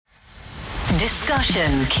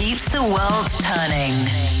Discussion keeps the world turning.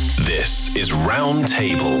 This is Round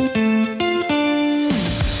Table.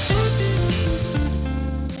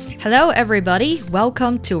 Hello, everybody.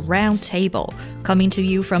 Welcome to Round Table. Coming to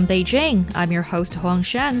you from Beijing, I'm your host Huang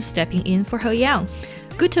Shan, stepping in for He Yang.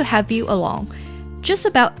 Good to have you along. Just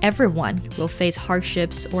about everyone will face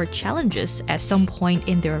hardships or challenges at some point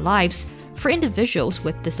in their lives. For individuals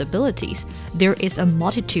with disabilities, there is a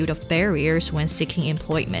multitude of barriers when seeking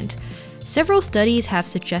employment. Several studies have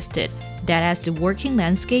suggested that as the working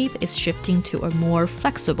landscape is shifting to a more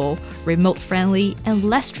flexible, remote-friendly, and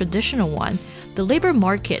less traditional one, the labor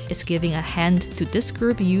market is giving a hand to this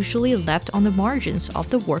group usually left on the margins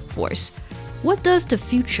of the workforce. What does the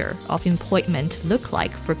future of employment look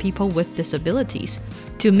like for people with disabilities?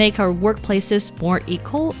 To make our workplaces more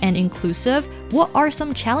equal and inclusive, what are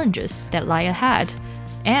some challenges that lie ahead?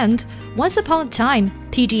 And once upon a time,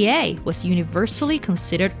 PDA was universally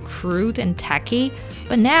considered crude and tacky,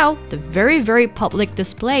 but now the very public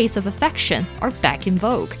displays of affection are back in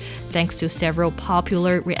vogue, thanks to several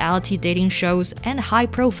popular reality dating shows and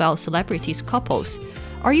high-profile celebrities couples.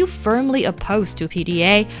 Are you firmly opposed to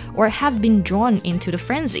PDA or have been drawn into the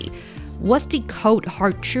frenzy? What's the cold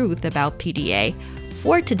hard truth about PDA?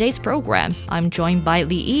 For today's program, I'm joined by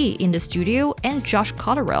Yi in the studio and Josh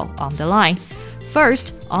Cotterill on the line.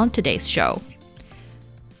 First, on today's show.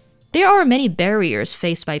 There are many barriers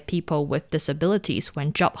faced by people with disabilities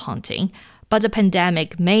when job hunting, but the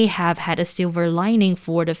pandemic may have had a silver lining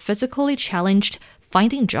for the physically challenged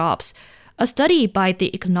finding jobs. A study by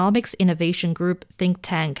the Economics Innovation Group think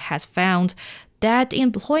tank has found that the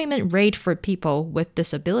employment rate for people with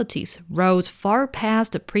disabilities rose far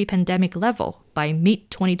past the pre-pandemic level by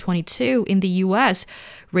mid-2022 in the US,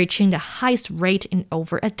 reaching the highest rate in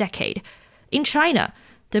over a decade. In China,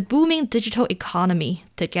 the booming digital economy,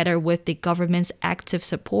 together with the government's active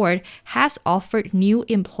support, has offered new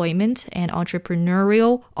employment and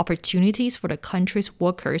entrepreneurial opportunities for the country's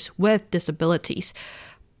workers with disabilities.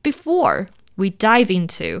 Before we dive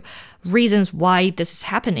into reasons why this is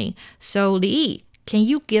happening, so Li, can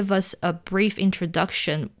you give us a brief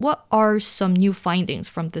introduction? What are some new findings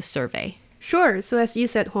from this survey? Sure. So as you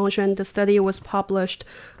said, Huang Shan, the study was published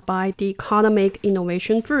by the Economic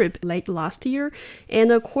Innovation Group late last year.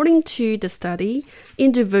 And according to the study,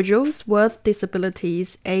 individuals with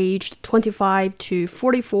disabilities aged 25 to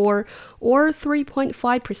 44 or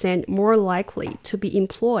 3.5% more likely to be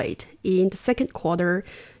employed in the second quarter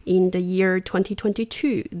in the year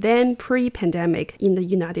 2022 than pre-pandemic in the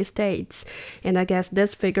United States. And I guess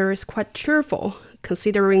this figure is quite cheerful,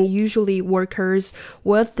 considering usually workers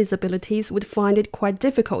with disabilities would find it quite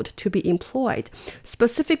difficult to be employed.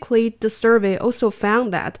 Specifically, the survey also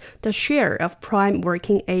found that the share of prime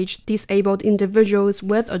working age disabled individuals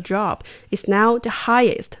with a job is now the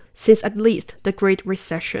highest since at least the Great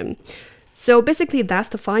Recession. So basically, that's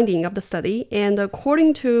the finding of the study. And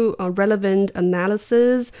according to relevant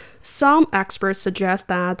analysis, some experts suggest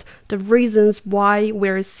that the reasons why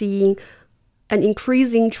we're seeing an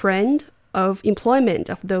increasing trend of employment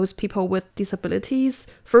of those people with disabilities,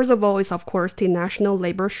 first of all, is of course the national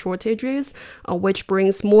labor shortages, which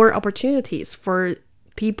brings more opportunities for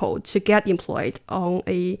people to get employed on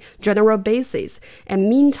a general basis. And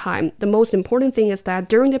meantime, the most important thing is that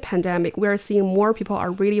during the pandemic, we are seeing more people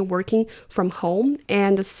are really working from home.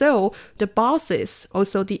 And so the bosses,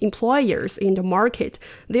 also the employers in the market,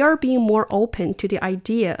 they are being more open to the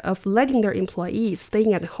idea of letting their employees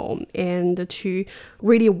staying at home and to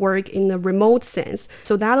really work in a remote sense.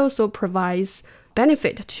 So that also provides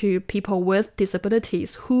benefit to people with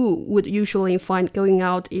disabilities who would usually find going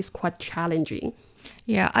out is quite challenging.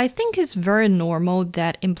 Yeah, I think it's very normal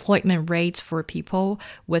that employment rates for people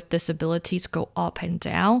with disabilities go up and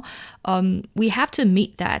down. We have to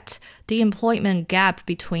admit that the employment gap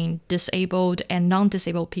between disabled and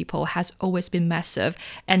non-disabled people has always been massive,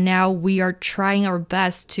 and now we are trying our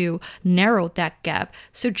best to narrow that gap.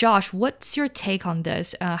 So Josh, what's your take on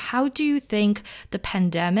this? How do you think the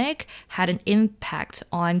pandemic had an impact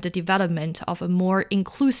on the development of a more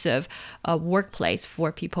inclusive workplace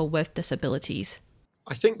for people with disabilities?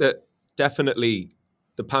 I think that definitely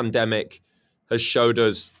the pandemic has showed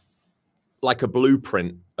us like a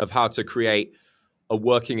blueprint of how to create a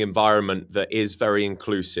working environment that is very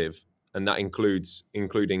inclusive, and that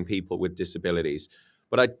including people with disabilities.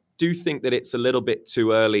 But I do think that it's a little bit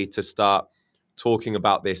too early to start talking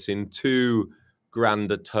about this in too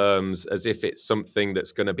grander terms as if it's something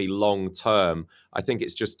that's going to be long term. I think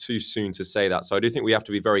it's just too soon to say that. So I do think we have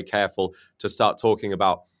to be very careful to start talking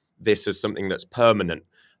about this as something that's permanent.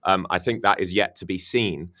 I think that is yet to be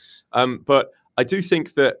seen. But I do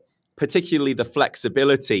think that particularly the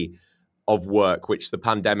flexibility of work, which the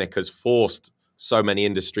pandemic has forced so many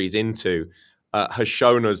industries into, has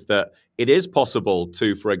shown us that it is possible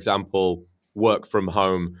to, for example, work from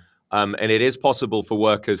home. And it is possible for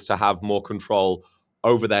workers to have more control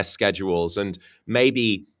over their schedules. And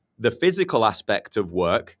maybe the physical aspect of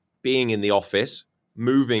work, being in the office,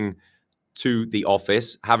 moving to the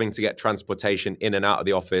office, having to get transportation in and out of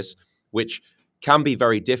the office, which can be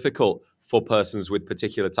very difficult for persons with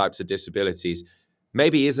particular types of disabilities,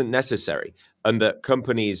 maybe isn't necessary, and that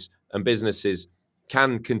companies and businesses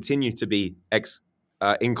can continue to be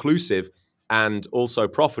inclusive and also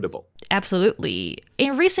profitable. Absolutely.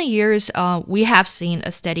 In recent years, we have seen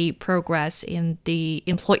a steady progress in the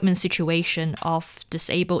employment situation of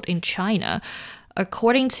disabled in China.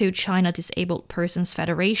 According to China Disabled Persons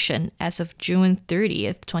Federation, as of June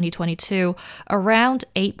 30th, 2022, around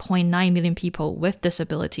 8.9 million people with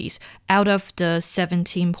disabilities out of the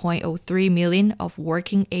 17.03 million of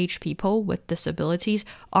working age people with disabilities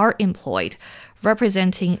are employed,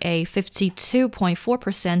 representing a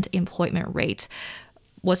 52.4% employment rate.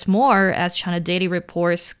 What's more, as China Daily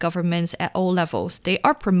reports, governments at all levels, they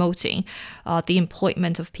are promoting the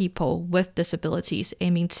employment of people with disabilities,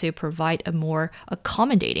 aiming to provide a more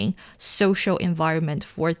accommodating social environment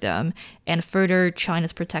for them and further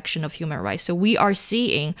China's protection of human rights. So we are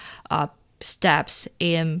seeing steps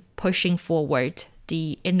in pushing forward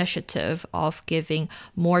the initiative of giving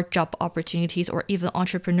more job opportunities or even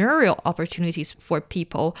entrepreneurial opportunities for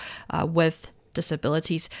people with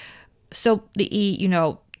disabilities. So, Li,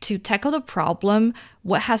 to tackle the problem,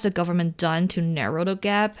 what has the government done to narrow the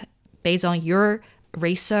gap based on your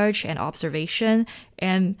research and observation?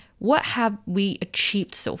 And what have we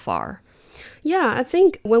achieved so far? Yeah, I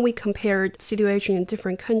think when we compare situation in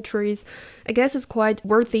different countries, I guess it's quite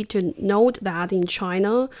worthy to note that in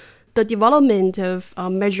China, the development of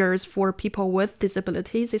measures for people with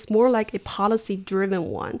disabilities is more like a policy-driven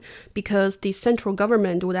one, because the central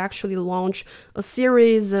government would actually launch a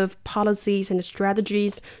series of policies and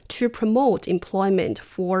strategies to promote employment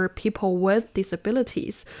for people with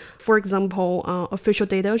disabilities. For example, official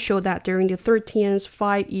data show that during the 13th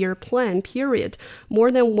five-year plan period,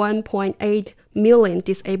 more than 1.8 million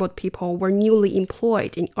disabled people were newly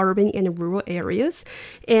employed in urban and rural areas.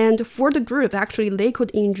 And for the group, actually, they could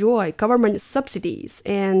enjoy government subsidies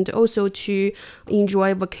and also to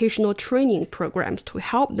enjoy vocational training programs to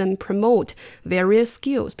help them promote various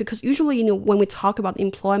skills. Because usually, when we talk about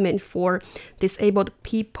employment for disabled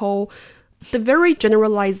people, the very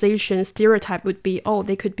generalization stereotype would be, oh,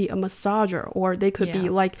 they could be a massager or they could be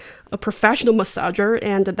like a professional massager,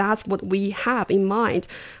 and that's what we have in mind.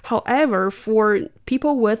 However, for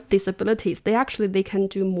people with disabilities, they can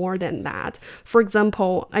do more than that. For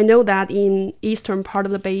example, I know that in eastern part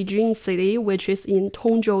of the Beijing city, which is in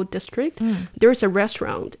Tongzhou district, there's a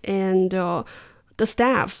restaurant, and the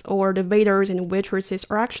staffs or the waiters and waitresses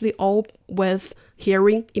are actually all with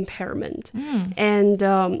hearing impairment. And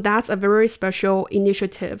that's a very special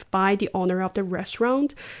initiative by the owner of the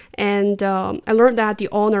restaurant. And I learned that the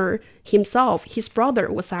owner himself, his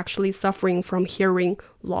brother, was actually suffering from hearing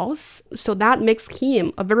loss. So that makes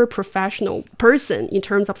him a very professional person in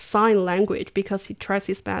terms of sign language, because he tries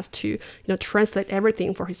his best to translate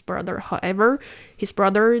everything for his brother. However, his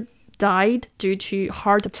brother died due to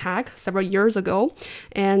heart attack several years ago,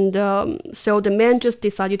 and so the man just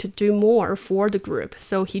decided to do more for the group.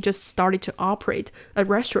 So he just started to operate a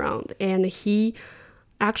restaurant, and he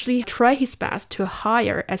actually tried his best to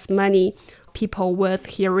hire as many people with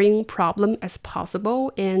hearing problem as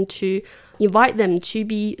possible and to invite them to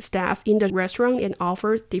be staff in the restaurant and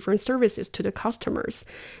offer different services to the customers.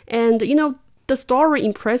 And the story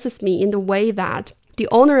impresses me in the way that the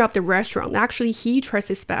owner of the restaurant, actually, he tries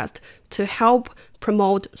his best to help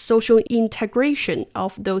promote social integration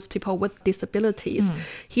of those people with disabilities.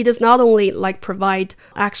 He does not only provide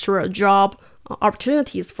extra job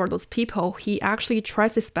opportunities for those people, he actually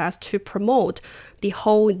tries his best to promote the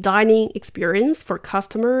whole dining experience for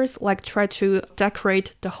customers, try to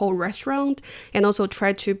decorate the whole restaurant, and also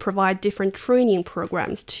try to provide different training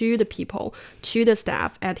programs to the people, to the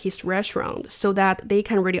staff at his restaurant, so that they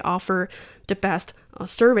can really offer the best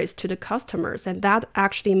service to the customers, and that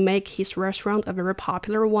actually make his restaurant a very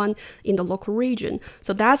popular one in the local region.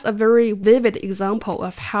 So that's a very vivid example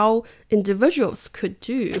of how individuals could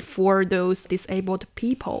do for those disabled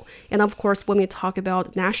people. And of course, when we talk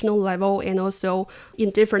about national level and also in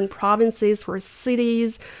different provinces or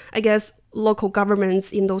cities, I guess local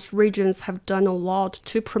governments in those regions have done a lot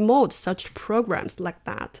to promote such programs like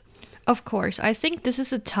that. Of course, I think this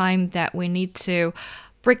is a time that we need to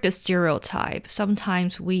break the stereotype.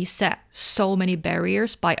 Sometimes we set so many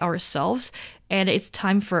barriers by ourselves, And it's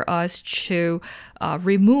time for us to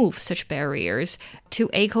remove such barriers. To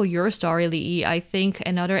echo your story, Li, I think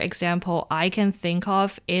another example I can think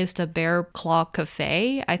of is the Bear Claw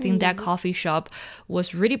Cafe. I think that coffee shop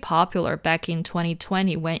was really popular back in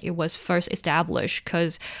 2020 when it was first established,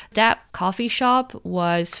 because that coffee shop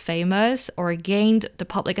was famous or gained the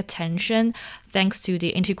public attention thanks to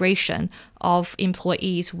the integration of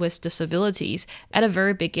employees with disabilities. At the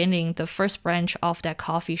very beginning, the first branch of that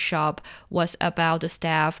coffee shop was about the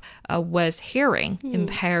staff with hearing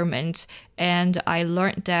impairment. And I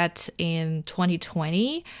learned that in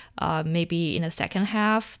 2020, maybe in the second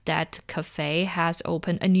half, that cafe has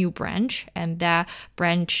opened a new branch, and that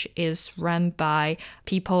branch is run by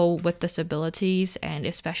people with disabilities, and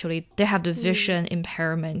especially they have the vision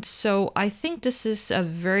impairment. So I think this is a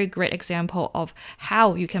very great example of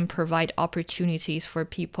how you can provide opportunities for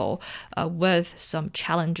people with some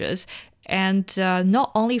challenges. And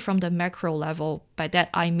not only from the macro level, by that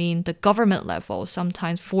I mean the government level.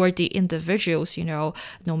 Sometimes for the individuals, no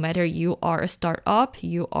matter you are a startup,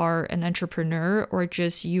 you are an entrepreneur, or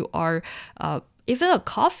just you are even a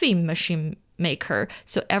coffee machine maker.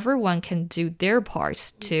 So everyone can do their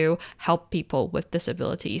parts to help people with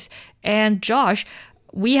disabilities. And Josh,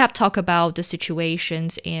 we have talked about the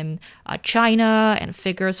situations in China and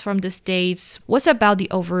figures from the States. What's about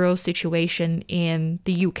the overall situation in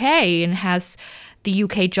the UK, and has the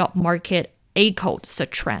UK job market echoed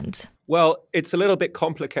such trends? Well, it's a little bit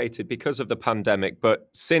complicated because of the pandemic, but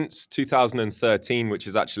since 2013, which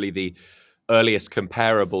is actually the earliest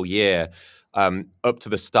comparable year, up to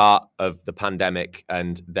the start of the pandemic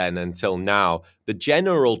and then until now, the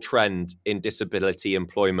general trend in disability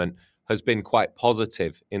employment has been quite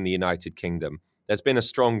positive in the United Kingdom. There's been a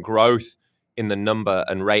strong growth in the number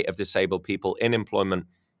and rate of disabled people in employment,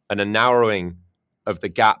 and a narrowing of the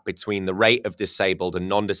gap between the rate of disabled and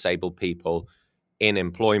non-disabled people in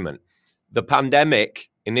employment. The pandemic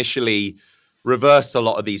initially reversed a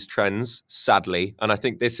lot of these trends, sadly, and I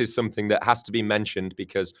think this is something that has to be mentioned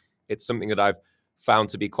because it's something that I've found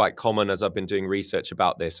to be quite common as I've been doing research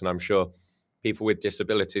about this, and I'm sure people with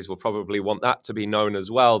disabilities will probably want that to be known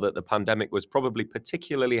as well, that the pandemic was probably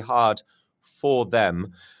particularly hard for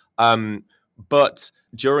them. But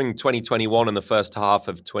during 2021 and the first half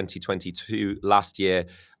of 2022 last year,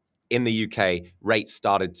 in the UK, rates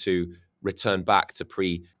started to return back to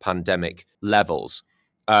pre-pandemic levels.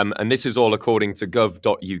 And this is all according to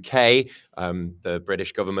gov.uk. The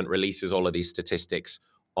British government releases all of these statistics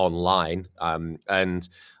online. And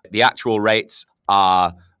the actual rates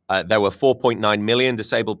are there were 4.9 million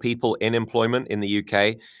disabled people in employment in the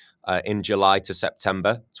UK in July to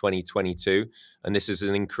September 2022. And this is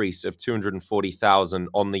an increase of 240,000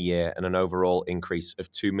 on the year and an overall increase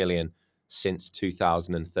of 2 million since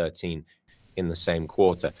 2013 in the same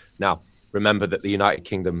quarter. Now, remember that the United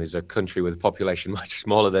Kingdom is a country with a population much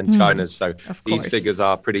smaller than China's, so these figures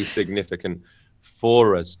are pretty significant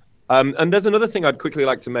for us. And there's another thing I'd quickly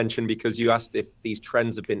like to mention, because you asked if these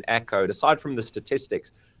trends have been echoed. Aside from the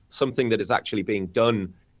statistics, something that is actually being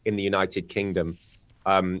done in the United Kingdom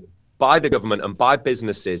by the government and by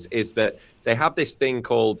businesses is that they have this thing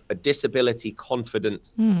called a disability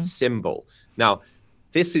confidence symbol. Now,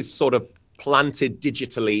 this is sort of planted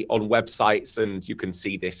digitally on websites, and you can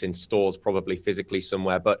see this in stores, probably physically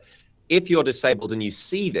somewhere. But if you're disabled and you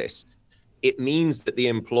see this, it means that the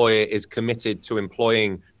employer is committed to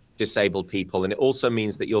employing disabled people. And it also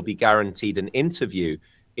means that you'll be guaranteed an interview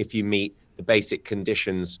if you meet the basic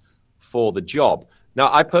conditions for the job.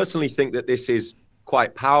 Now, I personally think that this is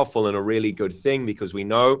quite powerful and a really good thing, because we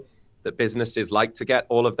know that businesses like to get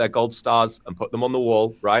all of their gold stars and put them on the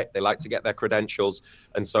wall, right? They like to get their credentials.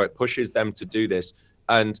 And so it pushes them to do this.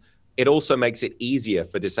 And it also makes it easier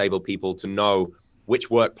for disabled people to know which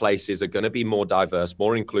workplaces are going to be more diverse,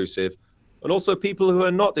 more inclusive, and also people who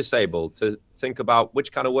are not disabled to think about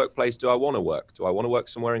which kind of workplace do I want to work? Do I want to work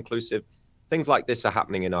somewhere inclusive? Things like this are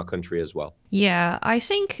happening in our country as well. Yeah, I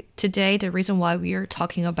think today the reason why we are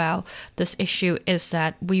talking about this issue is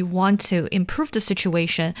that we want to improve the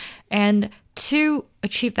situation. And to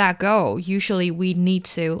achieve that goal, usually we need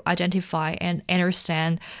to identify and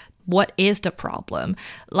understand what is the problem.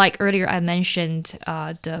 Like earlier I mentioned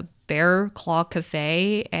the Bear Claw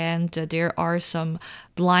Cafe, and there are some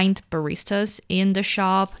blind baristas in the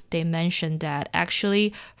shop. They mentioned that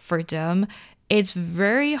actually for them, it's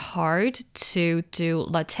very hard to do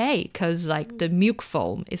latte because like the milk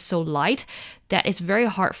foam is so light that it's very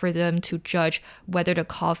hard for them to judge whether the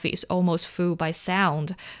coffee is almost full by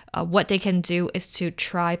sound. What they can do is to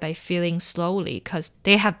try by feeling slowly because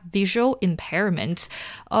they have visual impairment.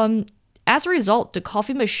 as a result, the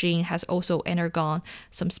coffee machine has also undergone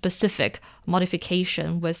some specific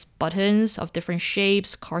modification with buttons of different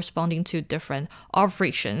shapes corresponding to different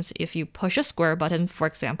operations. If you push a square button, for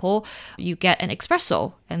example, you get an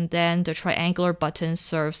espresso, and then the triangular button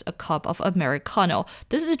serves a cup of Americano.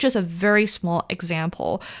 This is just a very small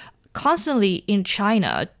example. Constantly in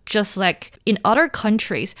China, just like in other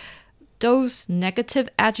countries, those negative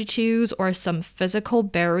attitudes or some physical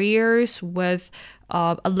barriers with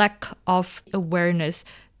a lack of awareness,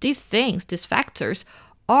 these things, these factors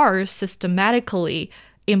are systematically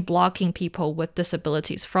in blocking people with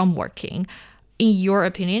disabilities from working. In your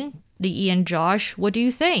opinion, Yi and Josh, what do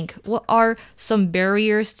you think? What are some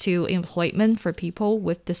barriers to employment for people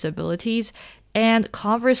with disabilities? And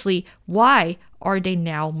conversely, why are they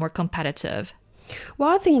now more competitive? Well,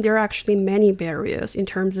 I think there are actually many barriers in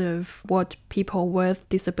terms of what people with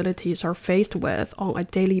disabilities are faced with on a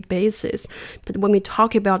daily basis. But when we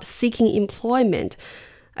talk about seeking employment,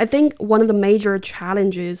 I think one of the major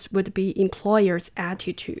challenges would be employers'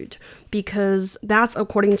 attitude, because that's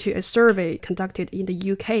according to a survey conducted in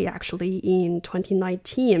the UK actually in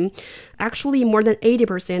 2019. Actually, more than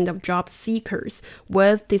 80% of job seekers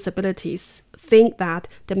with disabilities think that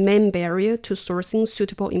the main barrier to sourcing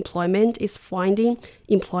suitable employment is finding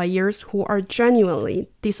employers who are genuinely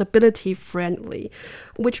disability friendly,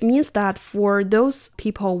 which means that for those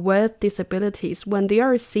people with disabilities, when they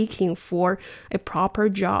are seeking for a proper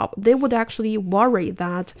job, they would actually worry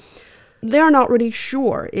that they are not really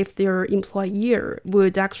sure if their employer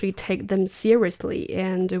would actually take them seriously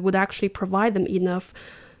and would actually provide them enough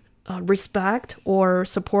respect or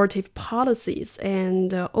supportive policies.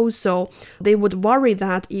 And also, they would worry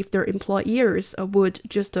that if their employers would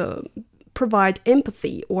just provide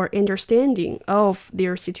empathy or understanding of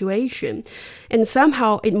their situation. And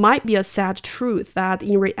somehow it might be a sad truth that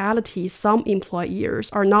in reality, some employers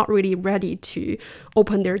are not really ready to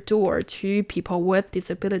open their door to people with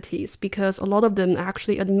disabilities, because a lot of them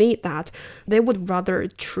actually admit that they would rather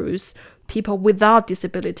choose people without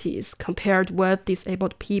disabilities compared with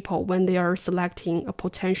disabled people when they are selecting a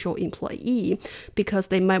potential employee, because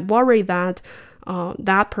they might worry that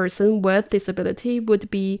that person with disability would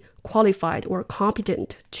be qualified or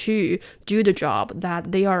competent to do the job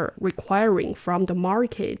that they are requiring from the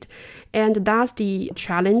market. And that's the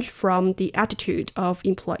challenge from the attitude of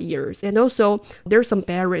employers. And also, there's some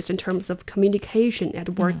barriers in terms of communication at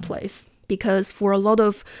the workplace. Because for a lot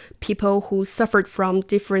of people who suffered from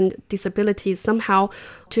different disabilities, somehow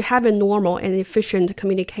to have a normal and efficient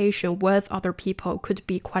communication with other people could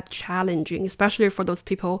be quite challenging, especially for those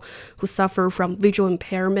people who suffer from visual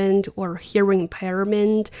impairment or hearing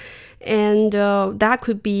impairment. And that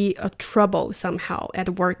could be a trouble somehow at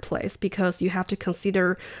the workplace, because you have to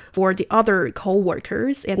consider for the other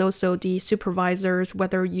co-workers and also the supervisors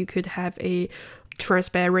whether you could have a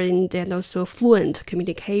transparent and also fluent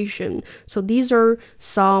communication. So these are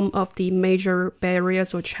some of the major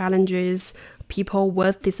barriers or challenges people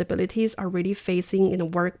with disabilities are really facing in the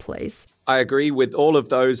workplace. I agree with all of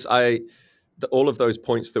those. All of those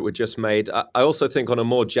points that were just made. I also think on a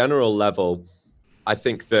more general level, I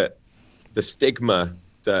think that the stigma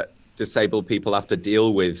that disabled people have to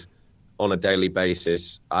deal with on a daily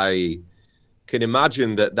basis, I can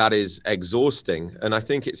imagine that that is exhausting. And I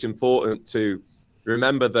think it's important to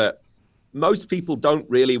remember that most people don't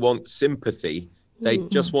really want sympathy. They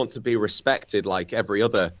just want to be respected like every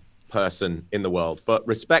other person in the world. But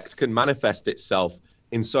respect can manifest itself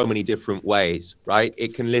in so many different ways, right?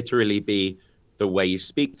 It can literally be the way you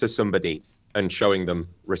speak to somebody and showing them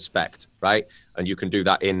respect, right? And you can do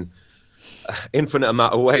that in infinite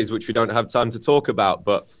amount of ways, which we don't have time to talk about,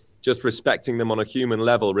 but just respecting them on a human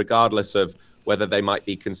level, regardless of whether they might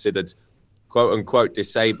be considered quote unquote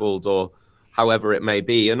disabled or however it may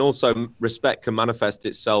be. And also respect can manifest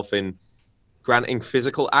itself in granting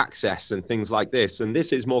physical access and things like this. And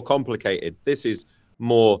this is more complicated. This is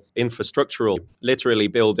more infrastructural, literally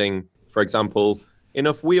building, for example,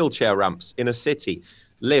 enough wheelchair ramps in a city,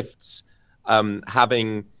 lifts,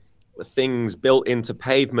 having things built into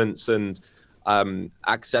pavements and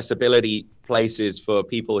accessibility places for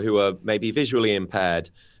people who are maybe visually impaired,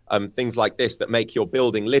 things like this that make your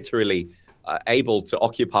building literally able to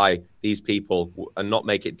occupy these people and not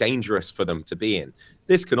make it dangerous for them to be in.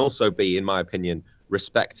 This can also be, in my opinion,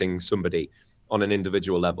 respecting somebody on an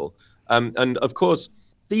individual level. And of course,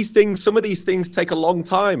 some of these things take a long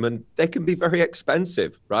time and they can be very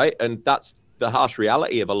expensive, right? And that's the harsh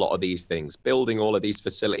reality of a lot of these things. Building all of these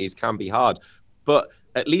facilities can be hard, but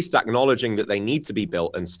at least acknowledging that they need to be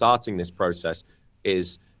built and starting this process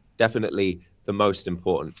is definitely the most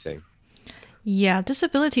important thing. Yeah,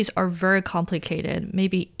 disabilities are very complicated.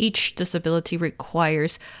 Maybe each disability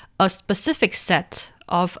requires a specific set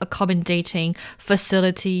of accommodating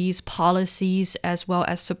facilities, policies, as well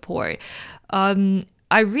as support.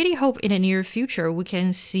 I really hope in the near future we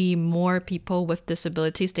can see more people with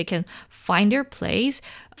disabilities. They can find their place,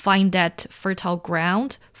 find that fertile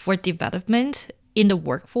ground for development in the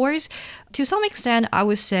workforce. To some extent, I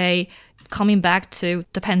would say, coming back to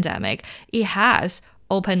the pandemic, it has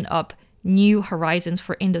opened up new horizons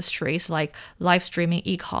for industries like live streaming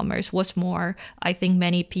e-commerce. What's more, I think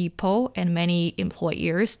many people and many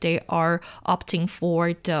employers, they are opting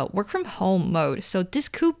for the work from home mode. So this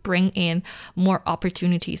could bring in more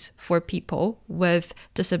opportunities for people with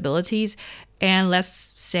disabilities. And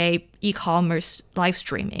let's say e-commerce live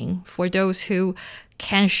streaming, for those who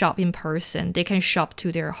can shop in person, they can shop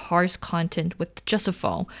to their heart's content with just a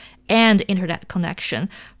phone and internet connection.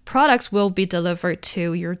 Products will be delivered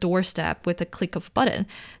to your doorstep with a click of a button.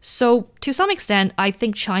 So to some extent, I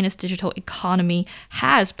think China's digital economy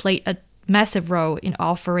has played a massive role in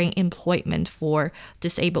offering employment for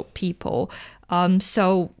disabled people.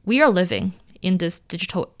 So we are living in this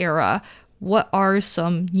digital era. What are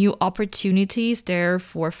some new opportunities there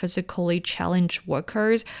for physically challenged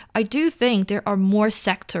workers? I do think there are more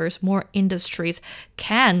sectors, more industries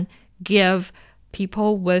can give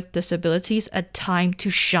people with disabilities a time to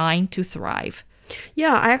shine, to thrive.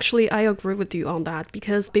 Yeah, I agree with you on that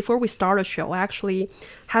because before we start the show, I actually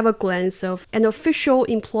have a glance of an official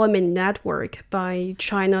employment network by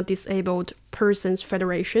China Disabled Persons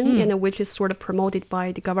Federation, and which is sort of promoted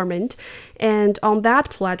by the government. And on that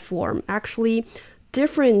platform, actually,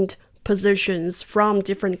 different positions from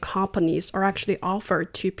different companies are actually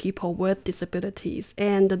offered to people with disabilities.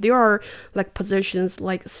 And there are like positions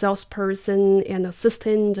like salesperson and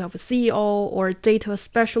assistant of a CEO or data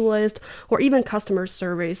specialist or even customer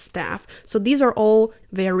service staff. So these are all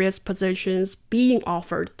various positions being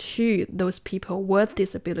offered to those people with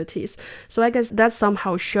disabilities. So I guess that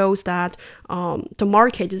somehow shows that the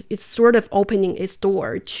market is sort of opening its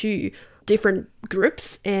door to different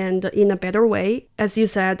groups and in a better way. As you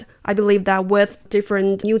said, I believe that with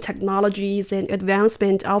different new technologies and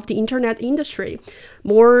advancement of the internet industry,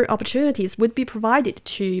 more opportunities would be provided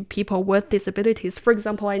to people with disabilities. For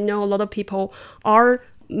example, I know a lot of people are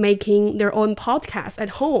making their own podcasts at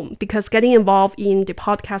home because getting involved in the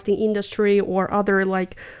podcasting industry or other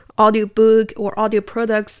like audiobook or audio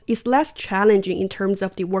products is less challenging in terms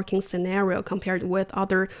of the working scenario compared with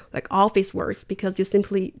other like office works, because you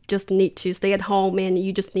simply just need to stay at home and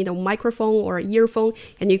you just need a microphone or an earphone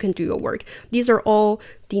and you can do your work. These are all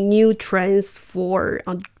the new trends for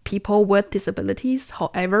people with disabilities.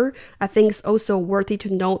 However, I think it's also worthy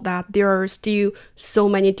to note that there are still so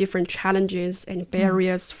many different challenges and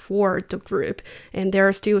barriers for the group, and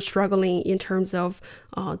they're still struggling in terms of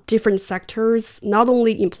different sectors, not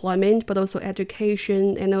only employment, but also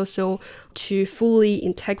education, and also to fully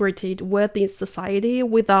integrate it with the society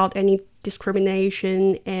without any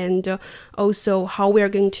discrimination, and also how we are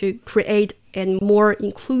going to create a more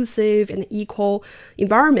inclusive and equal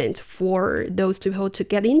environment for those people to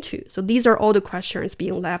get into. So these are all the questions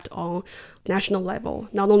being left on national level,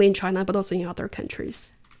 not only in China, but also in other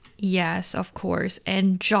countries. Yes, of course.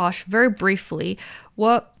 And Josh, very briefly,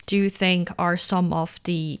 what do you think are some of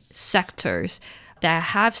the sectors that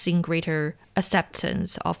have seen greater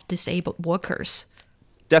acceptance of disabled workers?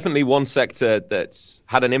 Definitely one sector that's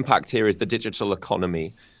had an impact here is the digital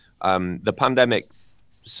economy. The pandemic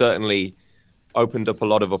certainly opened up a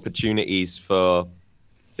lot of opportunities for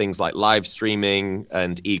things like live streaming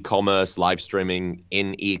and e-commerce, live streaming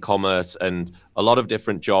in e-commerce, and a lot of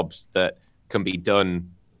different jobs that can be done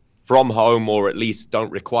from home or at least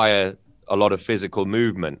don't require a lot of physical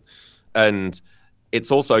movement. And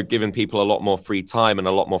it's also given people a lot more free time and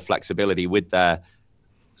a lot more flexibility with their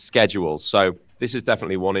schedules. So this is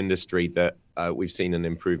definitely one industry that we've seen an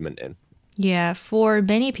improvement in. Yeah, for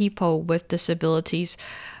many people with disabilities,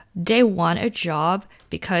 they want a job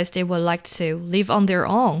because they would like to live on their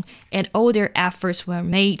own, and all their efforts were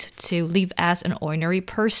made to live as an ordinary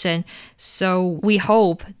person. So we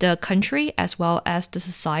hope the country as well as the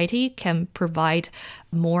society can provide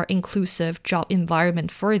more inclusive job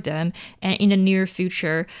environment for them. And in the near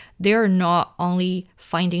future, they're not only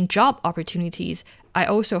finding job opportunities, I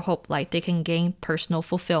also hope like they can gain personal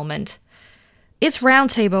fulfillment. It's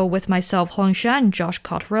Roundtable with myself, Huang Shan, Josh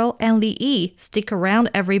Cotterill, and Li Yi. Stick around,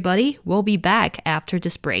 everybody. We'll be back after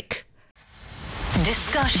this break.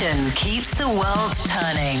 Discussion keeps the world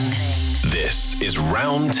turning. This is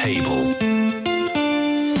Roundtable.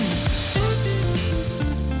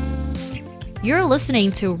 You're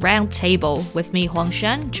listening to Roundtable with me, Huang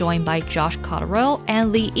Shan, joined by Josh Cotterill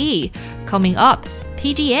and Li Yi. Coming up,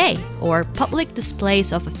 PDA, or public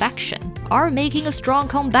displays of affection, are making a strong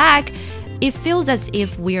comeback. It feels as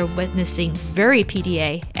if we are witnessing very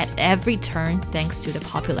PDA at every turn thanks to the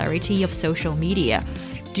popularity of social media.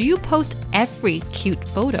 Do you post every cute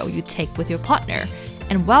photo you take with your partner?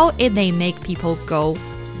 And while it may make people go,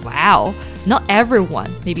 wow, not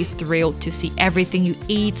everyone may be thrilled to see everything you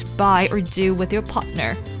eat, buy, or do with your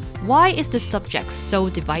partner. Why is the subject so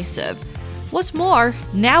divisive? What's more,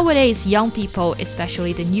 nowadays young people,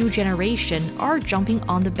 especially the new generation, are jumping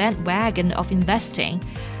on the bandwagon of investing.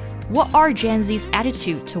 What are Gen Z's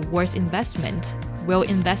attitude towards investment? Will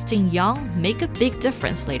investing young make a big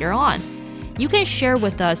difference later on? You can share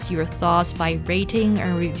with us your thoughts by rating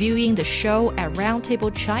and reviewing the show at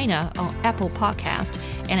Roundtable China on Apple Podcast,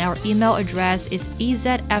 and our email address is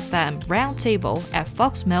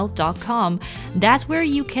ezfmroundtable@foxmail.com. That's where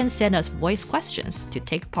you can send us voice questions to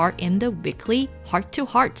take part in the weekly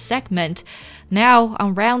heart-to-heart segment. Now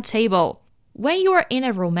on Roundtable, when you are in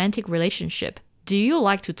a romantic relationship, do you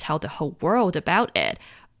like to tell the whole world about it,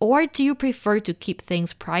 or do you prefer to keep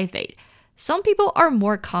things private? Some people are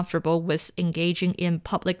more comfortable with engaging in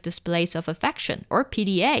public displays of affection, or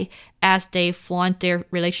PDA, as they flaunt their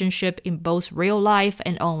relationship in both real life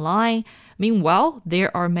and online. Meanwhile, there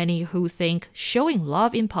are many who think showing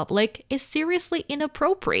love in public is seriously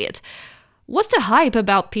inappropriate. What's the hype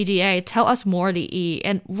about PDA? Tell us more, Li Yi,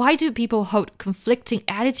 and why do people hold conflicting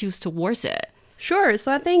attitudes towards it? Sure.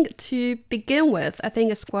 So I think to begin with, I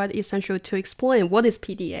think it's quite essential to explain what is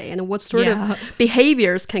PDA and what sort of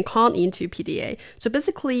behaviors can come into PDA. So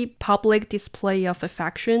basically, public display of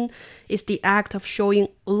affection is the act of showing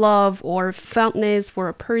love or fondness for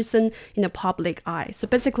a person in the public eye. So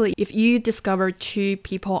basically, if you discover two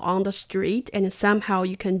people on the street and somehow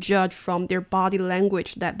you can judge from their body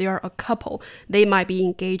language that they are a couple, they might be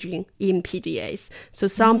engaging in PDAs. So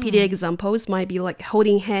some PDA examples might be like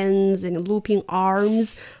holding hands and looping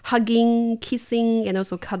arms, hugging, kissing, and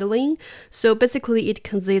also cuddling. So basically, it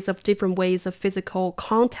consists of different ways of physical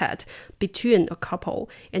contact between a couple.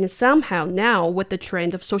 And somehow now, with the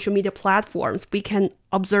trend of social media platforms, we can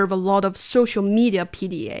observe a lot of social media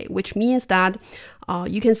PDA, which means that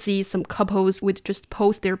you can see some couples would just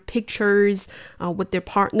post their pictures with their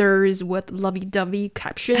partners with lovey-dovey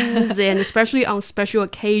captions, and especially on special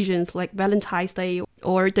occasions like Valentine's Day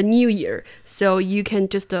or the New Year. So you can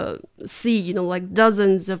just see, like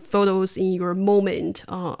dozens of photos in your moment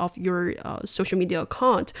of your social media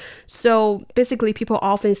account. So basically, people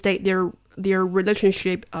often state their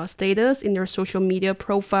relationship status in their social media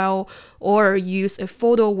profile, or use a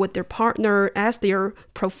photo with their partner as their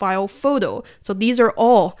profile photo. So these are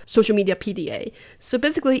all social media PDA. So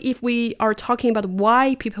basically, if we are talking about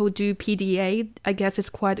why people do PDA, I guess it's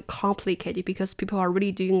quite complicated because people are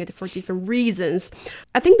really doing it for different reasons.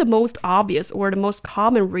 I think the most obvious or the most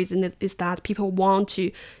common reason is that people want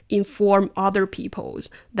to inform other people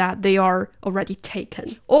that they are already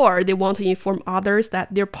taken, or they want to inform others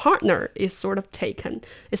that their partner is sort of taken,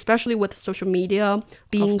 especially with social media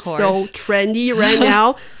being so trendy right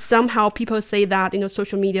now. Somehow people say that,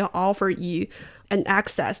 social media offer you an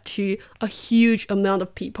access to a huge amount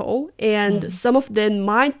of people, and some of them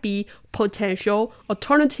might be potential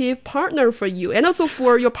alternative partner for you and also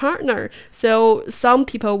for your partner. So some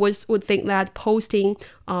people would think that posting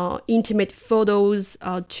intimate photos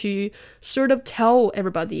to sort of tell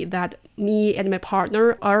everybody that me and my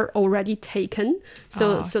partner are already taken.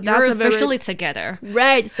 So that's you're a very, officially together.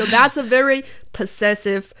 Right. So that's a very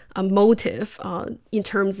possessive motive in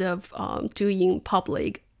terms of doing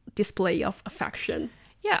public display of affection.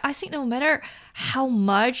 Yeah, I think no matter how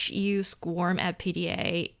much you squirm at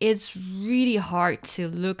PDA, it's really hard to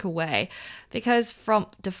look away, because from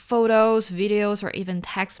the photos, videos, or even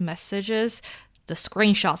text messages, the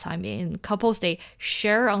screenshots, couples they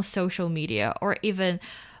share on social media, or even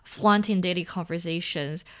flaunting daily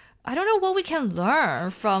conversations, I don't know what we can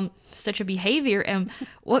learn from such a behavior, and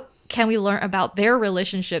what can we learn about their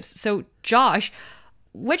relationships. So Josh,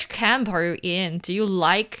 which camp are you in? Do you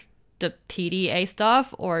like the PDA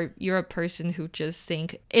stuff, or you're a person who just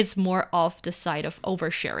think it's more of the side of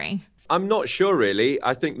oversharing? I'm not sure, really.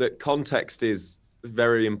 I think that context is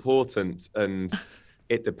very important, and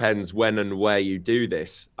it depends when and where you do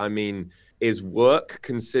this. Is work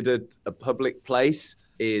considered a public place?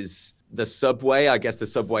 Is the subway? I guess the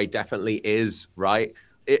subway definitely is, right?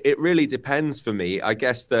 It really depends for me. I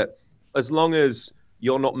guess that as long as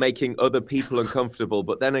you're not making other people uncomfortable,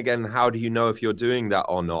 but then again, how do you know if you're doing that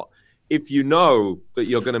or not? If you know that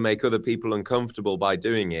you're going to make other people uncomfortable by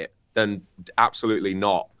doing it, then absolutely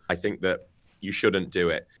not. I think that you shouldn't do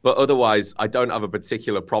it. But otherwise, I don't have a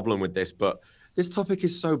particular problem with this. But this topic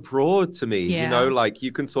is so broad to me. You know, Yeah. like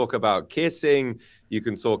you can talk about kissing, you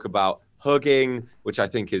can talk about hugging, which I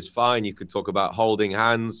think is fine. You could talk about holding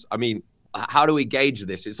hands. I mean, how do we gauge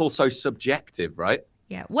this? It's also subjective, right?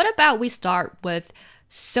 Yeah. What about we start with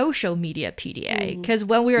social media PDA? Because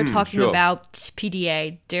when we are talking Sure. about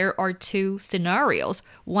PDA, there are two scenarios.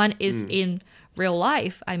 One is in real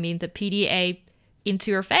life. I mean, the PDA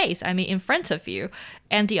into your face, I mean, in front of you.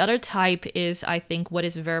 And the other type is, I think, what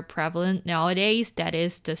is very prevalent nowadays, that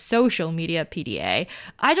is the social media PDA.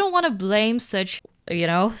 I don't want to blame such,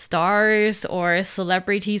 stars or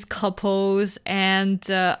celebrities, couples. And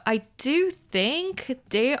I do think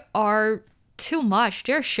they are too much.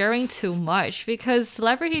 They're sharing too much because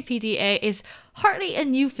celebrity PDA is hardly a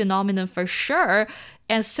new phenomenon for sure.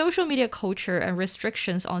 And social media culture and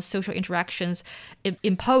restrictions on social interactions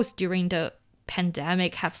imposed during the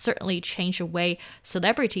pandemic have certainly changed the way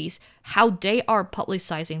celebrities, how they are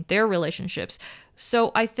publicizing their relationships.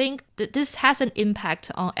 So I think that this has an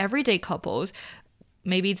impact on everyday couples.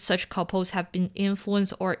 Maybe such couples have been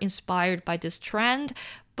influenced or inspired by this trend.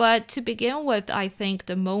 But to begin with, I think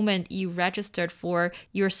the moment you registered for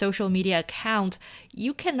your social media account,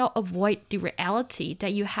 you cannot avoid the reality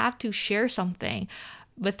that you have to share something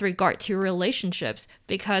with regard to your relationships.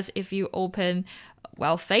 Because if you open,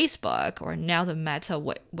 Facebook or now the Meta,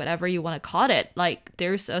 whatever you want to call it, like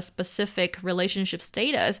there's a specific relationship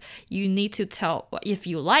status, you need to tell, if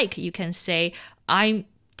you like, you can say, I'm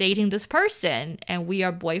dating this person and we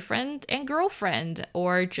are boyfriend and girlfriend,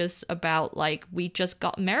 or just about like we just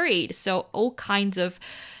got married. So all kinds of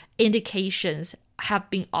indications have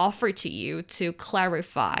been offered to you to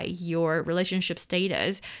clarify your relationship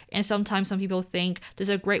status. And sometimes some people think this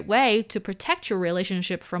is a great way to protect your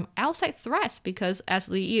relationship from outside threats because, as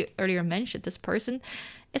Li earlier mentioned, this person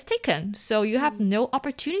is taken. So you have no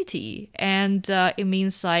opportunity. And it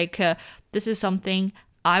means like this is something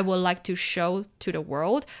I would like to show to the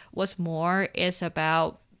world. What's more is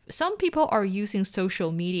about some people are using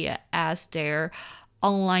social media as their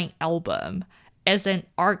online album, as an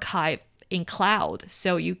archive in cloud.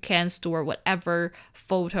 So you can store whatever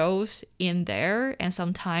photos in there. And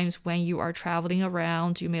sometimes when you are traveling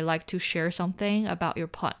around, you may like to share something about your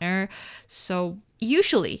partner. So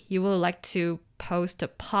usually you will like to post the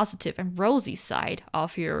positive and rosy side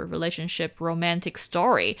of your relationship romantic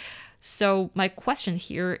story. So my question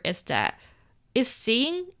here is that, is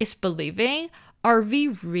seeing is believing? Are we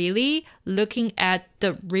really looking at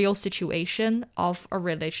the real situation of a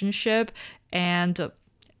relationship? And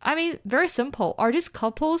I mean, very simple. Are these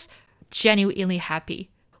couples genuinely happy?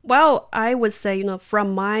 Well, I would say,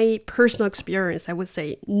 from my personal experience, I would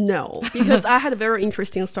say no, because I had a very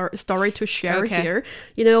interesting story to share here.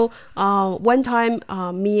 One time,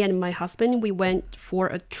 me and my husband, we went for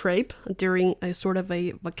a trip during a sort of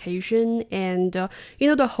a vacation, and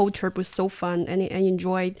the whole trip was so fun, and I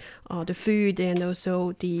enjoyed the food and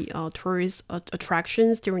also the tourist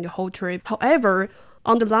attractions during the whole trip. However,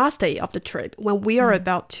 on the last day of the trip, when we are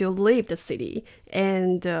about to leave the city,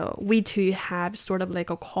 and we two have sort of like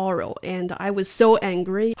a quarrel, and I was so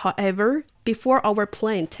angry. However, before our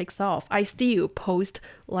plane takes off, I still post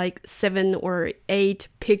like 7 or 8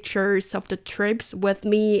 pictures of the trips with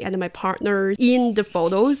me and my partner in the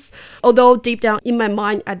photos. Although deep down in my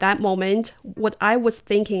mind at that moment, what I was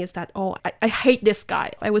thinking is that, I hate this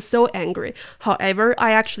guy. I was so angry. However,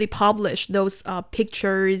 I actually published those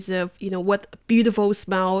pictures of, with beautiful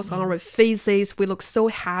smiles on our faces. We look so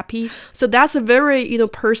happy. So that's a very,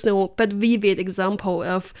 personal but vivid example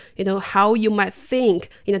of, how you might think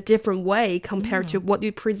in a different way compared to what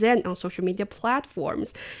you present on social media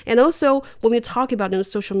platforms. And also, when we talk about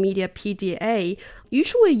social media PDA,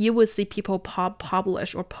 usually you will see people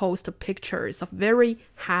publish or post pictures of very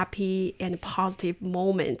happy and positive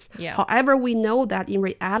moments. Yeah. However, we know that in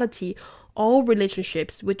reality, all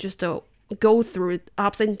relationships would just go through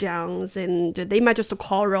ups and downs, and they might just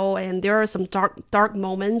quarrel, and there are some dark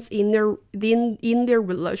moments in their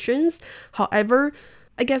relations. However,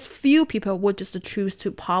 I guess few people would just choose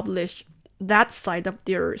to publish that side of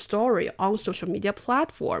their story on social media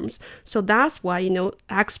platforms. So that's why,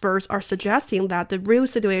 experts are suggesting that the real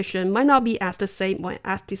situation might not be as the same one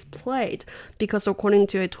as displayed, because according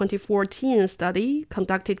to a 2014 study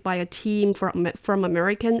conducted by a team from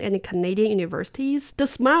American and Canadian universities, the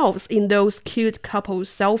smiles in those cute couple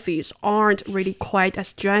selfies aren't really quite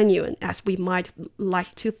as genuine as we might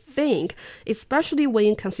like to think, especially when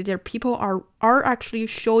you consider people are actually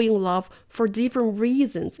showing love for different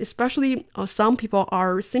reasons, especially some people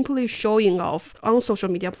are simply showing off on social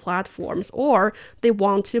media platforms, or they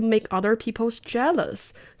want to make other people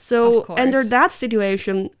jealous. So under that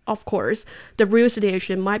situation, of course, the real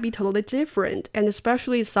situation might be totally different. And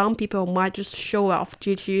especially some people might just show off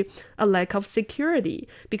due to a lack of security.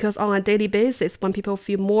 Because on a daily basis, when people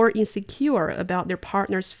feel more insecure about their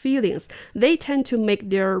partner's feelings, they tend to make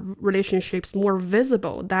their relationships more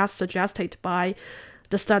visible. That's suggested by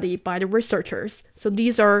the study by the researchers. So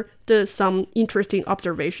these are some interesting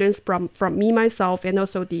observations from me, myself, and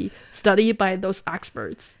also the study by those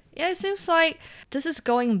experts. Yeah, it seems like this is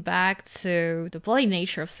going back to the bloody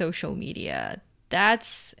nature of social media.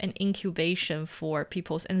 That's an incubation for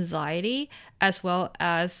people's anxiety as well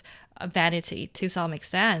as vanity to some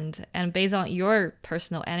extent. And based on your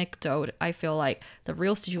personal anecdote, I feel like the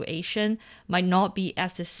real situation might not be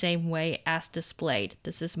as the same way as displayed.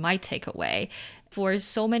 This is my takeaway. For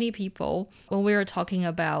so many people, when we are talking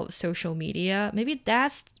about social media, maybe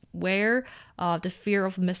that's where the fear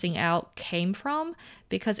of missing out came from,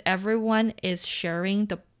 because everyone is sharing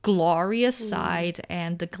the glorious side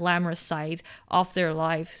and the glamorous side of their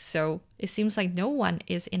life. So it seems like no one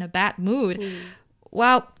is in a bad mood.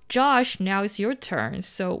 Well, Josh, now it's your turn.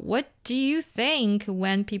 So what do you think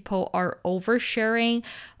when people are oversharing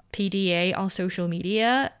PDA on social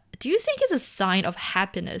media? Do you think it's a sign of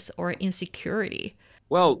happiness or insecurity?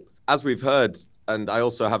 Well, as we've heard, and I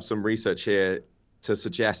also have some research here to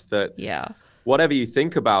suggest that whatever you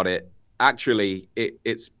think about it, actually,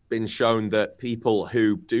 it's been shown that people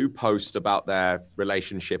who do post about their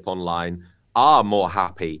relationship online are more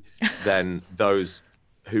happy than those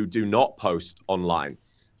who do not post online.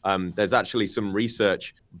 There's actually some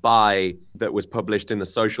research that was published in the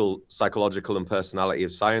Social, Psychological and Personality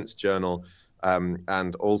of Science journal,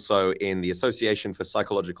 and also in the Association for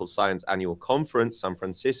Psychological Science annual conference, San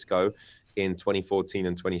Francisco, in 2014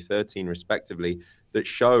 and 2013, respectively, that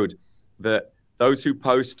showed that those who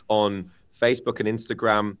post on Facebook and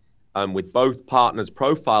Instagram with both partners'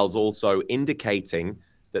 profiles also indicating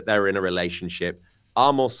that they're in a relationship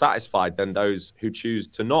are more satisfied than those who choose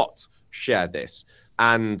to not share this.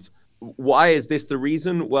 And why is this the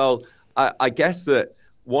reason? Well, I guess that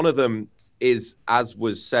one of them is, as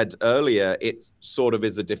was said earlier, it sort of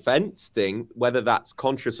is a defense thing, whether that's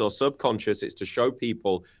conscious or subconscious. It's to show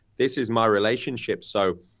people this is my relationship,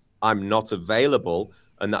 so I'm not available.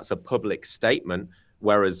 And that's a public statement.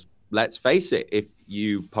 Whereas, let's face it, if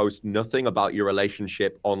you post nothing about your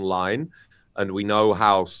relationship online, and we know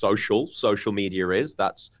how social media is,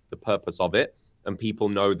 that's the purpose of it. And people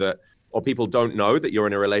know that, or people don't know that you're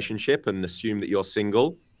in a relationship and assume that you're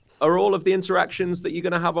single. Are all of the interactions that you're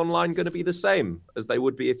going to have online going to be the same as they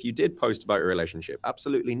would be if you did post about your relationship?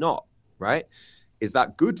 Absolutely not, right? Is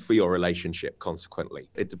that good for your relationship, consequently?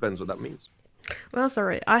 It depends what that means. Well,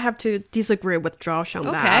 sorry, I have to disagree with Josh on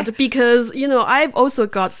that, because, I've also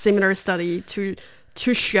got similar study to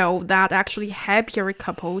show that actually happier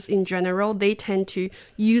couples in general, they tend to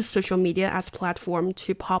use social media as platform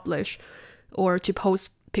to publish or to post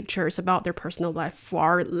pictures about their personal life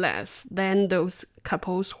far less than those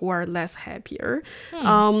couples who are less happier.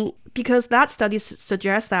 Because that study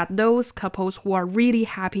suggests that those couples who are really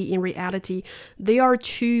happy in reality, they are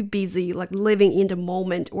too busy living in the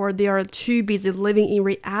moment, or they are too busy living in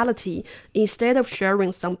reality instead of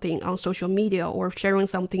sharing something on social media or sharing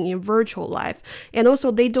something in virtual life. And also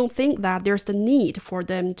they don't think that there's the need for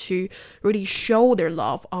them to really show their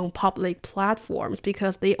love on public platforms,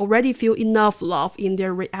 because they already feel enough love in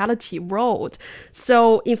their reality world.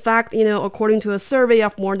 So in fact, according to a survey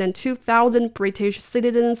of more than 2,000 British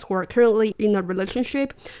citizens who are currently in a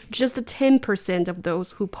relationship, just 10% of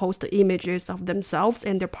those who post images of themselves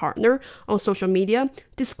and their partner on social media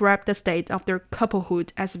describe the state of their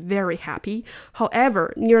couplehood as very happy.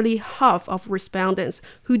 However, nearly half of respondents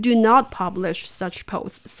who do not publish such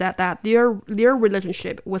posts said that their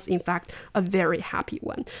relationship was in fact a very happy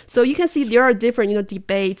one. So you can see there are different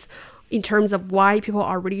debates in terms of why people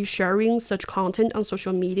are really sharing such content on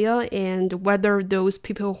social media, and whether those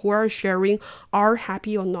people who are sharing are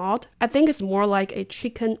happy or not. I think it's more like a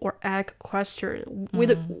chicken or egg question. We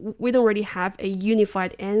don't really have a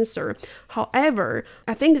unified answer. However,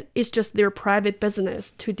 I think it's just their private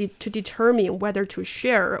business to determine whether to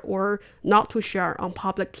share or not to share on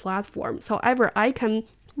public platforms. However, I can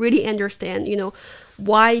really understand,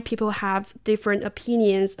 why people have different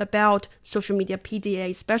opinions about social media PDA,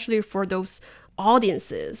 especially for those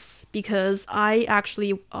audiences, because I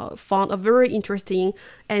actually found a very interesting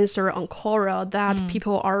answer on Quora that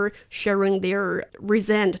people are sharing their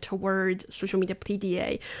resent toward social media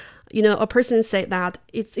PDA. A person said that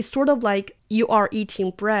it's sort of like you are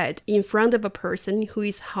eating bread in front of a person who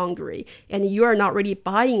is hungry, and you are not really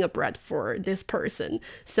buying a bread for this person.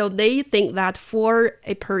 So they think that for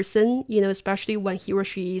a person, especially when he or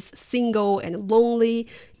she is single and lonely,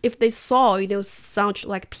 if they saw, such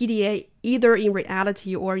like PDA either in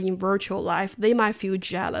reality or in virtual life, they might feel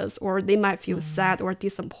jealous or they might feel sad or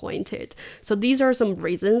disappointed. So these are some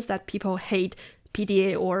reasons that people hate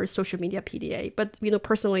PDA or social media PDA. But,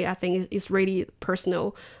 personally, I think it's really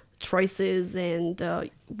personal choices, and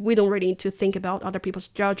we don't really need to think about other people's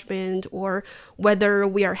judgment or whether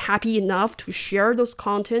we are happy enough to share those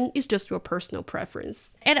content. It's just your personal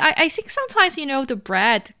preference. And I think sometimes, the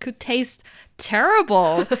bread could taste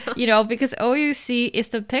terrible, because all you see is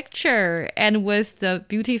the picture, and with the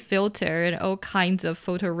beauty filter and all kinds of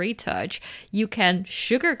photo retouch, you can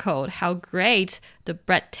sugarcoat how great the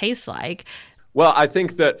bread tastes like. Well, I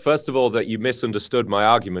think that, first of all, that you misunderstood my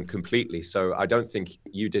argument completely. So I don't think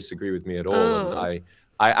you disagree with me at all. And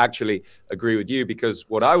I actually agree with you, because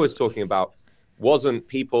what I was talking about wasn't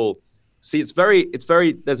people. See, it's very,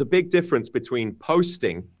 there's a big difference between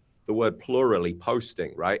posting, the word plurally,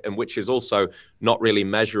 posting, right? And which is also not really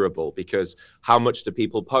measurable, because how much do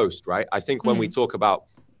people post, right? I think when we talk about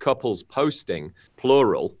couples posting,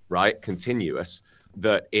 plural, right, continuous,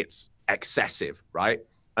 that it's excessive, right?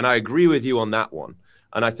 And I agree with you on that one.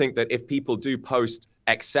 And I think that if people do post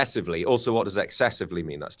excessively, also what does excessively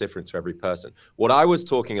mean? That's different to every person. What I was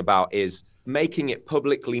talking about is making it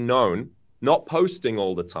publicly known, not posting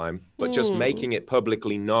all the time, but just making it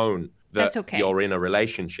publicly known that you're in a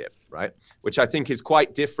relationship, right? Which I think is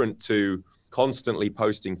quite different to constantly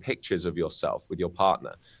posting pictures of yourself with your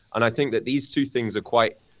partner. And I think that these two things are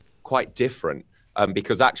quite different,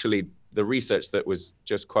 because actually the research that was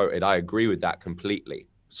just quoted, I agree with that completely.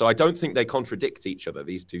 So I don't think they contradict each other,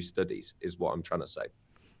 these two studies, is what I'm trying to say.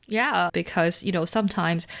 Yeah, because,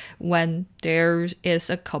 sometimes when there is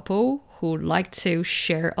a couple who like to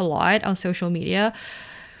share a lot on social media,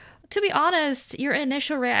 to be honest, your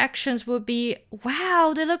initial reactions would be,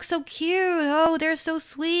 wow, they look so cute. Oh, they're so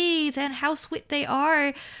sweet, and how sweet they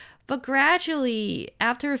are. But gradually,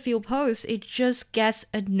 after a few posts, it just gets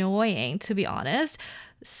annoying, to be honest.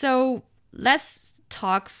 So let's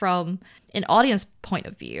talk from an audience point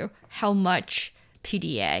of view, how much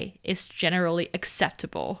PDA is generally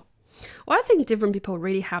acceptable. Well, I think different people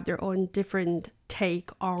really have their own different take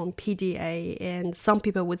on PDA, and some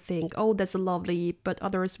people would think, oh, that's lovely, but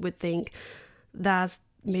others would think that's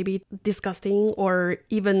maybe disgusting, or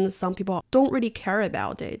even some people don't really care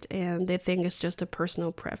about it and they think it's just a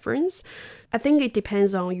personal preference. I think it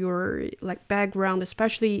depends on your background,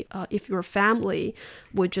 especially if your family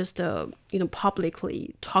would just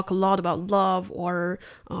publicly talk a lot about love or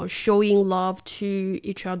showing love to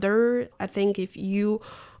each other. I think if you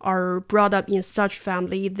are brought up in such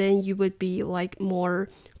family, then you would be more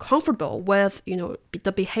comfortable with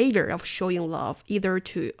the behavior of showing love,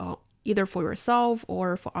 either for yourself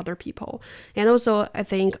or for other people. And also, I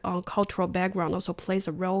think cultural background also plays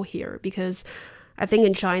a role here, because I think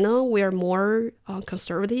in China, we are more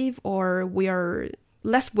conservative, or we are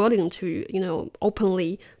less willing to,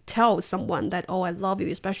 openly tell someone that, oh, I love you,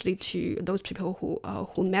 especially to those people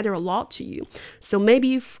who matter a lot to you. So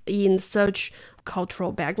maybe in such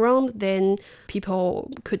cultural background, then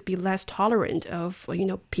people could be less tolerant of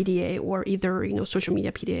PDA, or either social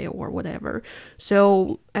media PDA or whatever.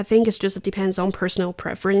 So I think it just depends on personal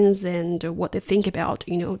preference and what they think about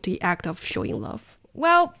the act of showing love.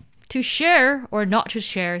 Well, to share or not to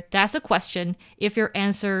share, that's a question. If your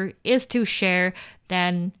answer is to share,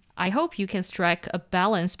 then I hope you can strike a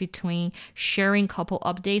balance between sharing couple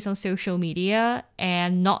updates on social media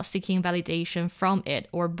and not seeking validation from it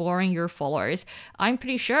or boring your followers. I'm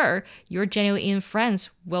pretty sure your genuine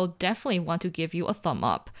friends will definitely want to give you a thumb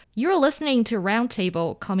up. You're listening to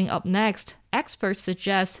Roundtable. Coming up next, experts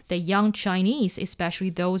suggest that young Chinese, especially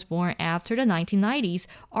those born after the 1990s,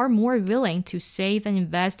 are more willing to save and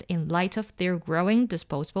invest in light of their growing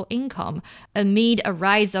disposable income amid a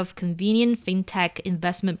rise of convenient fintech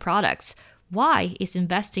investment products. Why is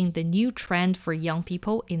investing the new trend for young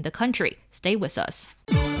people in the country? Stay with us.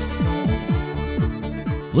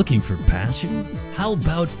 Looking for passion? How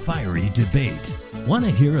about fiery debate? Want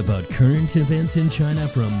to hear about current events in China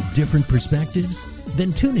from different perspectives?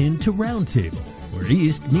 Then tune in to Roundtable, where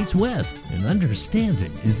East meets West and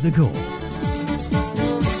understanding is the goal.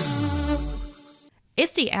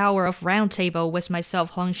 It's the hour of Roundtable with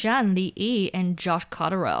myself, Huang Shan, Yi, and Josh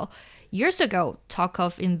Cotterill. Years ago, talk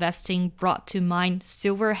of investing brought to mind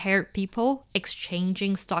silver-haired people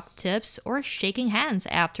exchanging stock tips or shaking hands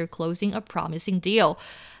after closing a promising deal.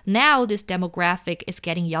 Now, this demographic is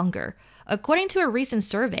getting younger. According to a recent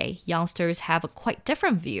survey, youngsters have a quite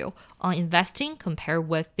different view on investing compared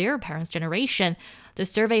with their parents' generation. The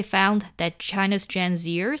survey found that China's Gen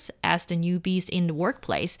Zers, as the newbies in the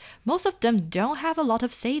workplace, most of them don't have a lot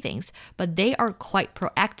of savings, but they are quite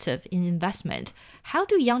proactive in investment. How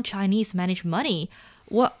do young Chinese manage money?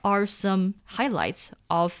 What are some highlights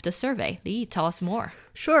of the survey? Li, tell us more.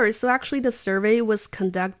 Sure. So actually, the survey was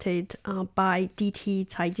conducted by DT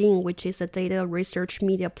Caijing, which is a data research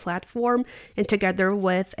media platform, and together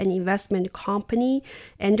with an investment company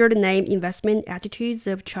under the name Investment Attitudes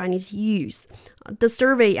of Chinese Youth. The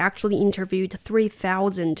survey actually interviewed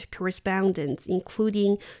 3,000 correspondents,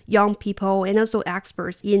 including young people and also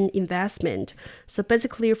experts in investment. So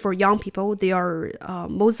basically, for young people, they are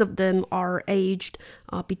most of them are aged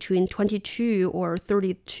between 22 or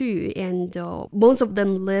 32, and most of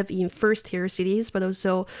them live in first-tier cities, but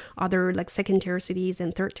also other like second-tier cities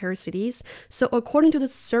and third-tier cities. So according to the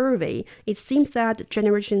survey, it seems that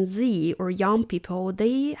Generation Z or young people,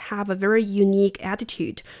 they have a very unique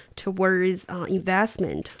attitude towards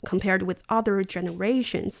investment compared with other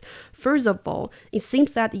generations. First of all, it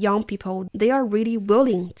seems that young people, they are really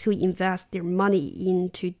willing to invest their money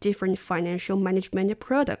into different financial management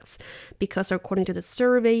products because according to the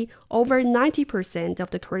survey, over 90%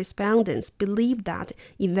 of the correspondents believe that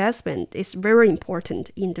investment is very important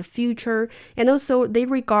in the future, and also they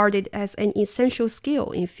regard it as an essential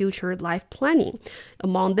skill in future life planning.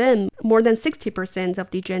 Among them, more than 60% of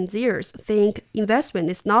the Gen Zers think investment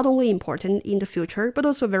is not only important in the future, but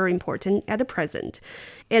also very important at the present.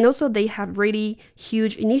 And also they have really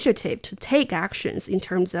huge initiative to take actions in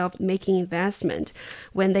terms of making investment.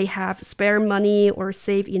 When they have spare money or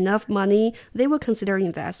save enough money, they will consider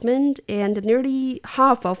investment, and nearly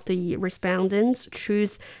half of the respondents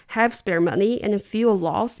choose have spare money and feel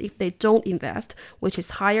lost if they don't invest, which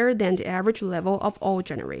is higher than the average level of all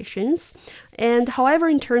generations. And however,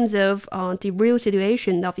 in terms of the real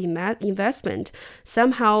situation of investment,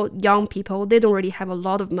 somehow young people, they don't really have a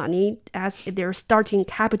lot of money as their starting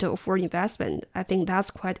capital for investment. I think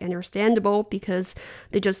that's quite understandable because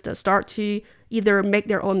they just start to either make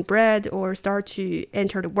their own bread or start to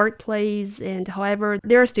enter the workplace, and however,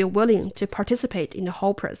 they're still willing to participate in the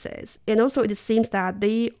whole process. And also it seems that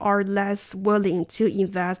they are less willing to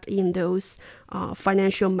invest in those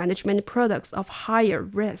financial management products of higher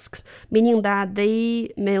risk, meaning that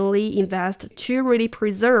they mainly invest to really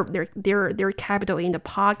preserve their capital in the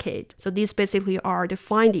pocket. So these basically are the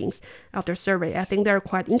findings of the survey. I think they're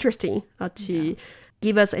quite interesting to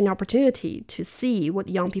give us an opportunity to see what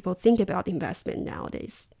young people think about investment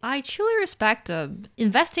nowadays. I truly respect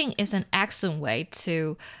investing is an excellent way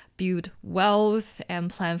to build wealth and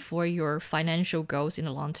plan for your financial goals in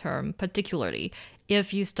the long term, particularly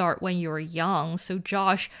if you start when you're young. So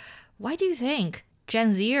Josh, why do you think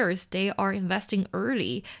Gen Zers, they are investing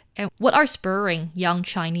early? And what are spurring young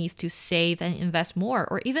Chinese to save and invest more?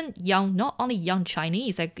 Or even not only young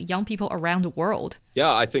Chinese, like young people around the world?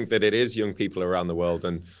 Yeah, I think that it is young people around the world.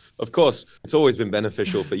 And of course, it's always been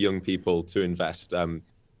beneficial for young people to invest.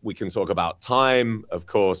 We can talk about time, of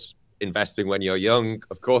course, investing when you're young.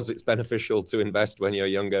 Of course, it's beneficial to invest when you're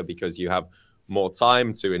younger because you have more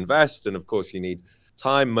time to invest. And of course, you need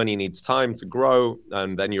time. Money needs time to grow.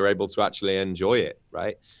 And then you're able to actually enjoy it,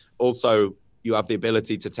 right? Also, you have the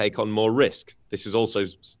ability to take on more risk. This is also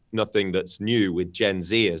nothing that's new with Gen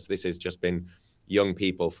Zers. This has just been young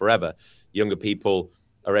people forever. Younger people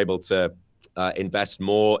are able to invest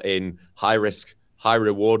more in high risk, high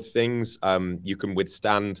reward things. You can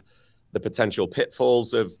withstand the potential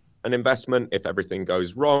pitfalls of an investment if everything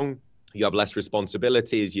goes wrong. You have less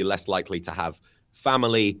responsibilities. You're less likely to have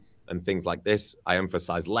family and things like this. I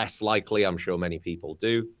emphasize less likely. I'm sure many people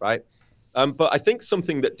do, right? But I think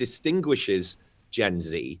something that distinguishes Gen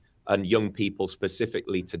Z and young people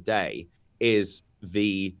specifically today is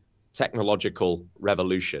the technological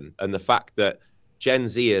revolution and the fact that Gen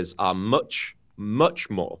Zers are much, much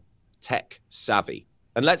more tech savvy.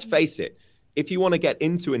 And let's face it, if you want to get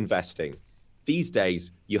into investing, these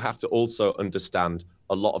days, you have to also understand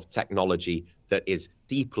a lot of technology that is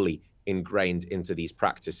deeply ingrained into these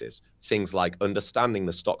practices. Things like understanding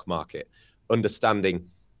the stock market, understanding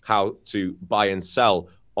how to buy and sell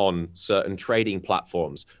on certain trading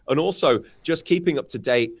platforms, and also just keeping up to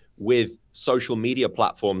date with social media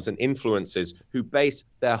platforms and influencers who base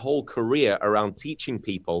their whole career around teaching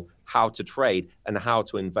people how to trade and how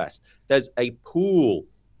to invest. There's a pool,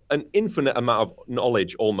 an infinite amount of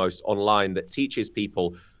knowledge almost online that teaches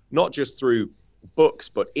people not just through books,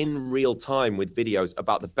 but in real time with videos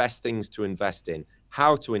about the best things to invest in,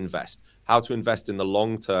 how to invest in the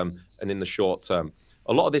long term and in the short term.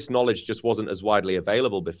 A lot of this knowledge just wasn't as widely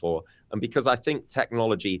available before. And because I think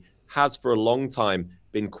technology has for a long time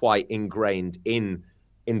been quite ingrained in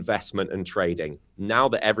investment and trading, now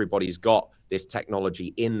that everybody's got this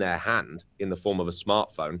technology in their hand in the form of a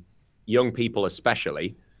smartphone, young people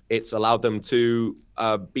especially, it's allowed them to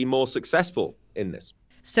be more successful in this.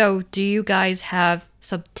 So, do you guys have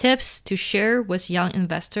some tips to share with young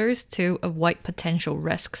investors to avoid potential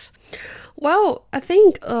risks? Well, I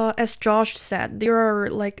think, as Josh said, there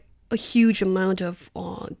are like a huge amount of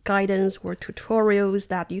guidance or tutorials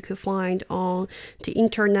that you could find on the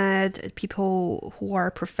internet. People who are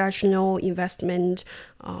professional investment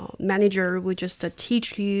manager will just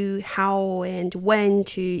teach you how and when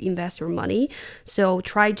to invest your money. So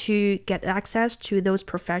try to get access to those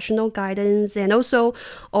professional guidance, and also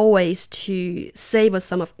always to save a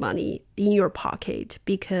sum of money in your pocket,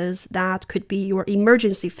 because that could be your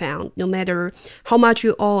emergency fund, no matter how much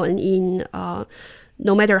you own in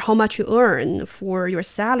no matter how much you earn for your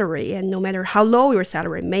salary, and no matter how low your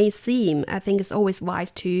salary may seem. I think it's always wise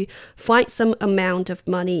to find some amount of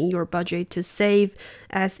money in your budget to save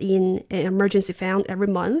as in an emergency fund every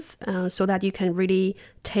month, so that you can really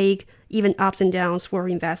take even ups and downs for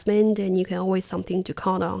investment, and you can always something to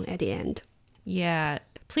count on at the end. Yeah,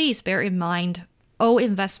 please bear in mind, all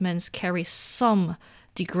investments carry some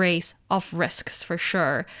degrees of risks for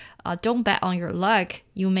sure. Don't bet on your luck.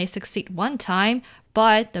 You may succeed one time,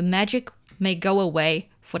 but the magic may go away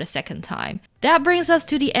for the second time. That brings us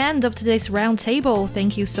to the end of today's roundtable.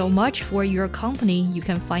 Thank you so much for your company. You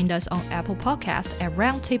can find us on Apple Podcast at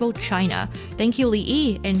Roundtable China. Thank you, Li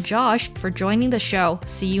Yi and Josh, for joining the show.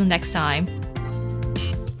 See you next time.